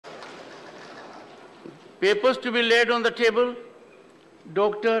Papers to be laid on the table.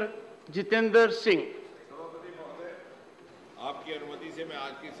 Dr. Jitendra Singh. आपकी अनुमति से मैं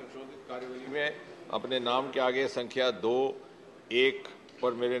आज की संशोधित कार्यवाही में अपने नाम के आगे संख्या 2(1)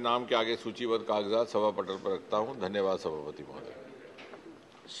 पर मेरे नाम के आगे सूचीबद्ध कागजात सभा पटल पर रखता हूं। धन्यवाद सभापति महोदय।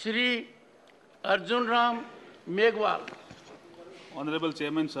 Shri Arjun Ram Meghwal. Honorable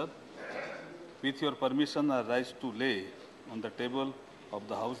Chairman, sir, with your permission, I rise to lay on the table of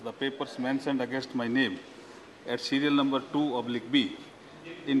the House the papers mentioned against my name at serial number 2/B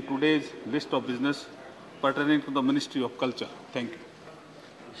in today's list of business pertaining to the Ministry of Culture. Thank you.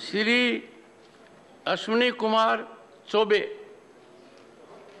 Shri Ashwini Kumar Chobe.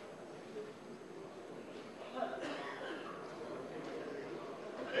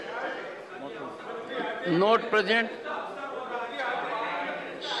 Not present.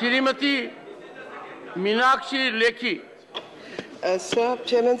 Shrimati Meenakshi Lekhi. Sir,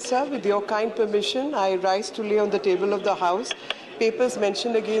 Chairman, sir, with your kind permission, I rise to lay on the table of the House papers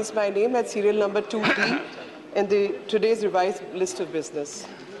mentioned against my name at serial number 2D in today's revised list of business.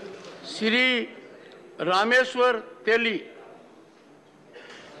 Shri Rameshwar Teli.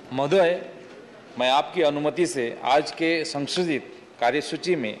 महोदय, मैं आपकी अनुमति से आज के संशोधित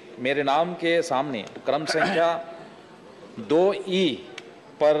कार्यसूची में मेरे नाम के सामने क्रम संख्या 2E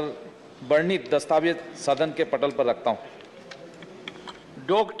पर वर्णित दस्तावेज सदन के पटल पर रखता हूं।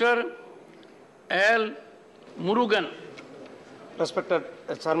 Doctor L Murugan. Respected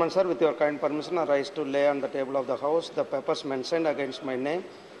Chairman, sir, with your kind permission, I rise to lay on the table of the House the papers mentioned against my name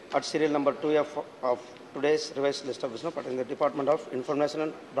at serial number 2F of today's revised list of business in the Department of Information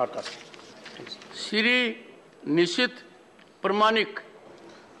and Broadcasting. Shri निशित प्रमाणिक.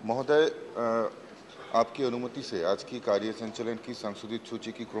 महोदय, आपकी अनुमति से आज की कार्य संचालन की संशोधित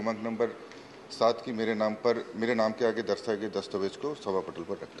सूची की क्रमांक नंबर 7 की मेरे नाम के आगे दर्शाए गए दस्तावेज को सभा पटल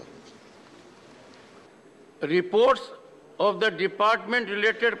पर रखता हूं। Reports of the department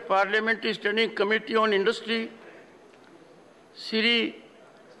related Parliamentary Standing Committee on Industry, Shri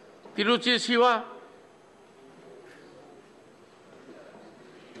Tiruchi Siva,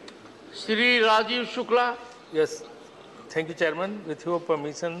 Shri Rajiv Shukla. Yes, thank you, Chairman. With your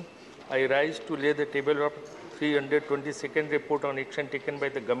permission, I rise to lay the table of 322nd report on action taken by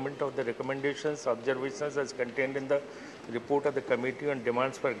the government of the recommendations, observations as contained in the report of the Committee on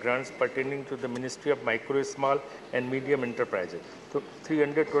Demands for Grants pertaining to the Ministry of Micro, Small and Medium Enterprises. So,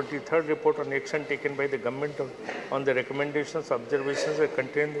 323rd report on action taken by the government on the recommendations, observations as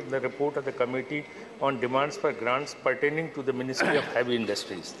contained in the report of the Committee on Demands for Grants pertaining to the Ministry of Heavy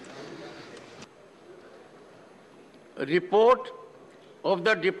Industries. Report of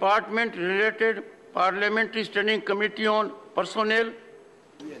the department related Parliamentary Standing Committee on Personnel,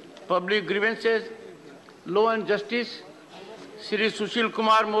 Public Grievances, Law and Justice, Shri Sushil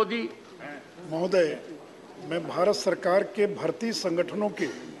Kumar Modi. महोदय, मैं भारत सरकार के भर्ती संगठनों के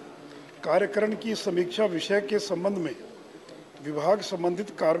कार्यकरण की समीक्षा विषय के संबंध में विभाग संबंधित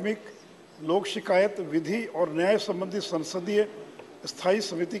कार्मिक, लोक शिकायत, विधि और न्याय संबंधी संसदीय स्थायी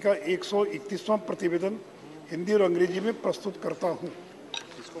समिति का 131वां प्रतिवेदन हिंदी और अंग्रेजी में प्रस्तुत करता हूं।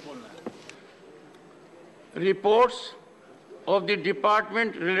 Reports of the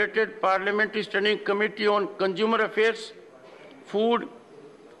department related Parliamentary Standing Committee on Consumer Affairs, Food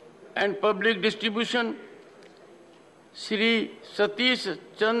and Public Distribution, Shri Satish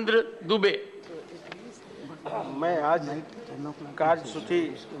Chandra Dubey. मैं आज कार्यसूची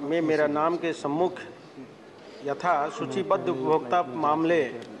में मेरा नाम के सम्मुख यथा सूचीबद्ध उपभोक्ता मामले,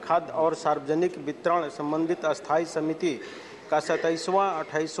 खाद्य और सार्वजनिक वितरण संबंधित अस्थायी समिति का 27वां,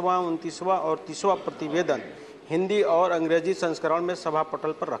 28वां, 29वां और 30वां प्रतिवेदन हिंदी और अंग्रेजी संस्करण में सभा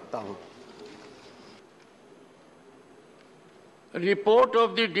पटल पर रखता हूं। Report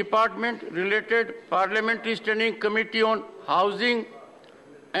of the department related Parliamentary Standing Committee on Housing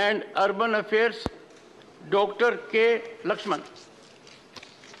and Urban Affairs, Dr. K. Lakshman.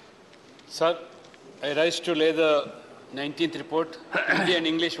 Sir, I rise to lay the 19th report, Hindi and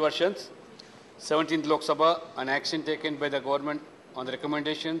English versions, 17th Lok Sabha, an action taken by the government on the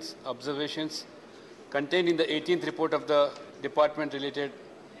recommendations, observations contained in the 18th report of the department related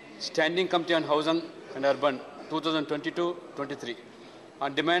Standing Committee on Housing and Urban 2022-23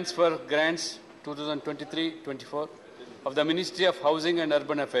 on demands for grants 2023-24 of the Ministry of Housing and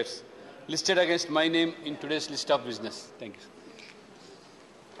Urban Affairs listed against my name in today's list of business. Thank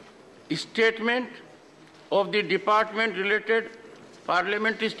you. Statement of the department related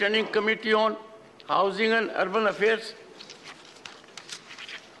Parliamentary Standing Committee on Housing and Urban Affairs,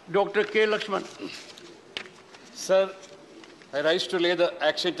 Dr. K. Lakshman. Sir, I rise to lay the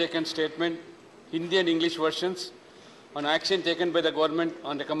action taken statement, Hindi and English versions, on action taken by the government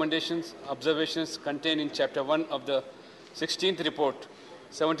on recommendations, observations contained in Chapter 1 of the 16th report,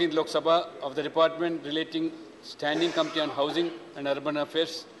 17th Lok Sabha of the Department relating Standing Committee on Housing and Urban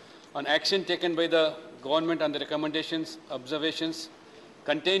Affairs, on action taken by the government on the recommendations, observations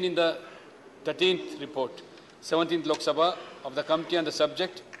contained in the 13th report, 17th Lok Sabha of the Committee on the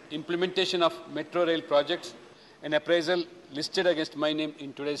subject, implementation of metro rail projects, and appraisal listed against my name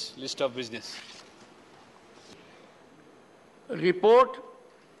in today's list of business. Report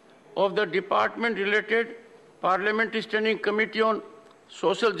of the Department-related Parliamentary Standing Committee on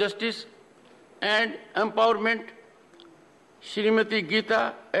Social Justice and Empowerment, Shrimati Geeta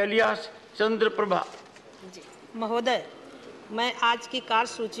alias चंद्र प्रभा। महोदय, मैं आज की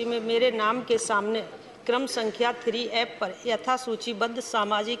कार्यसूची में मेरे नाम के सामने क्रम संख्या 3F पर यथा सूचीबद्ध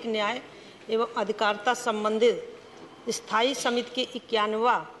सामाजिक न्याय एवं अधिकारिता संबंधित स्थायी समिति के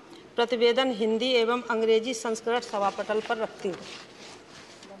 51वां प्रतिवेदन हिंदी एवं अंग्रेजी संस्करण सभापटल पर रखती हूँ।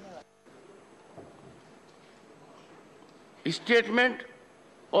 Statement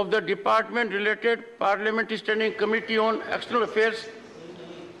of the Department-related Parliamentary Standing Committee on External Affairs,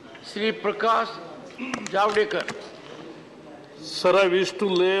 Shri Prakash Javadekar. Sir, I wish to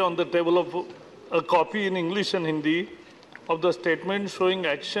lay on the table of a copy in English and Hindi of the statement showing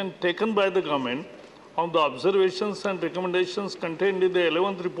action taken by the government on the observations and recommendations contained in the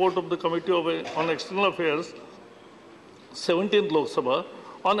 11th report of the Committee on External Affairs, 17th Lok Sabha,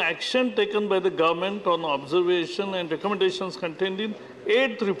 on action taken by the government on observation and recommendations contained in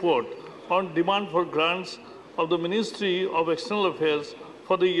 8th report on demand for grants of the Ministry of External Affairs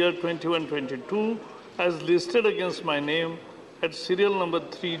for the year 21-22 as listed against my name at serial number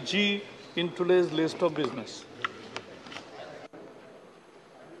 3G in today's list of business.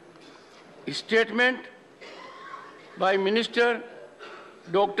 Statement by Minister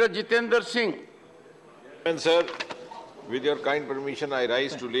Dr. Jitendra Singh. Sir, with your kind permission, I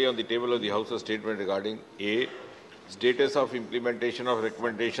rise to lay on the table of the House a statement regarding A. Status of implementation of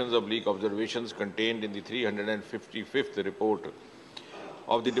recommendations / observations contained in the 355th report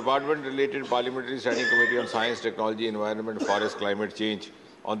of the Department-related Parliamentary Standing Committee on Science, Technology, Environment, Forest, Climate Change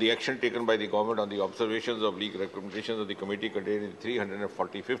on the action taken by the government on the observations / recommendations of the committee contained in the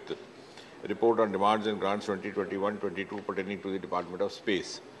 345th report on demands and grants 2021-22 pertaining to the Department of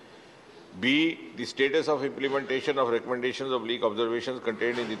Space. B. The status of implementation of recommendations / observations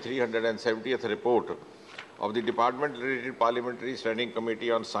contained in the 370th report of the Department-related Parliamentary Standing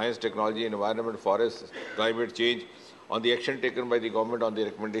Committee on Science, Technology, Environment, Forest, Climate Change on the action taken by the government on the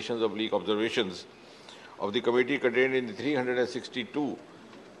recommendations / observations of the committee contained in the 362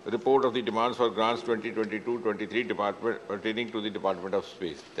 report of the demands for grants 2022-23 department pertaining to the Department of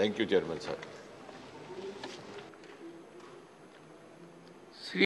Space. Thank you, Chairman, sir.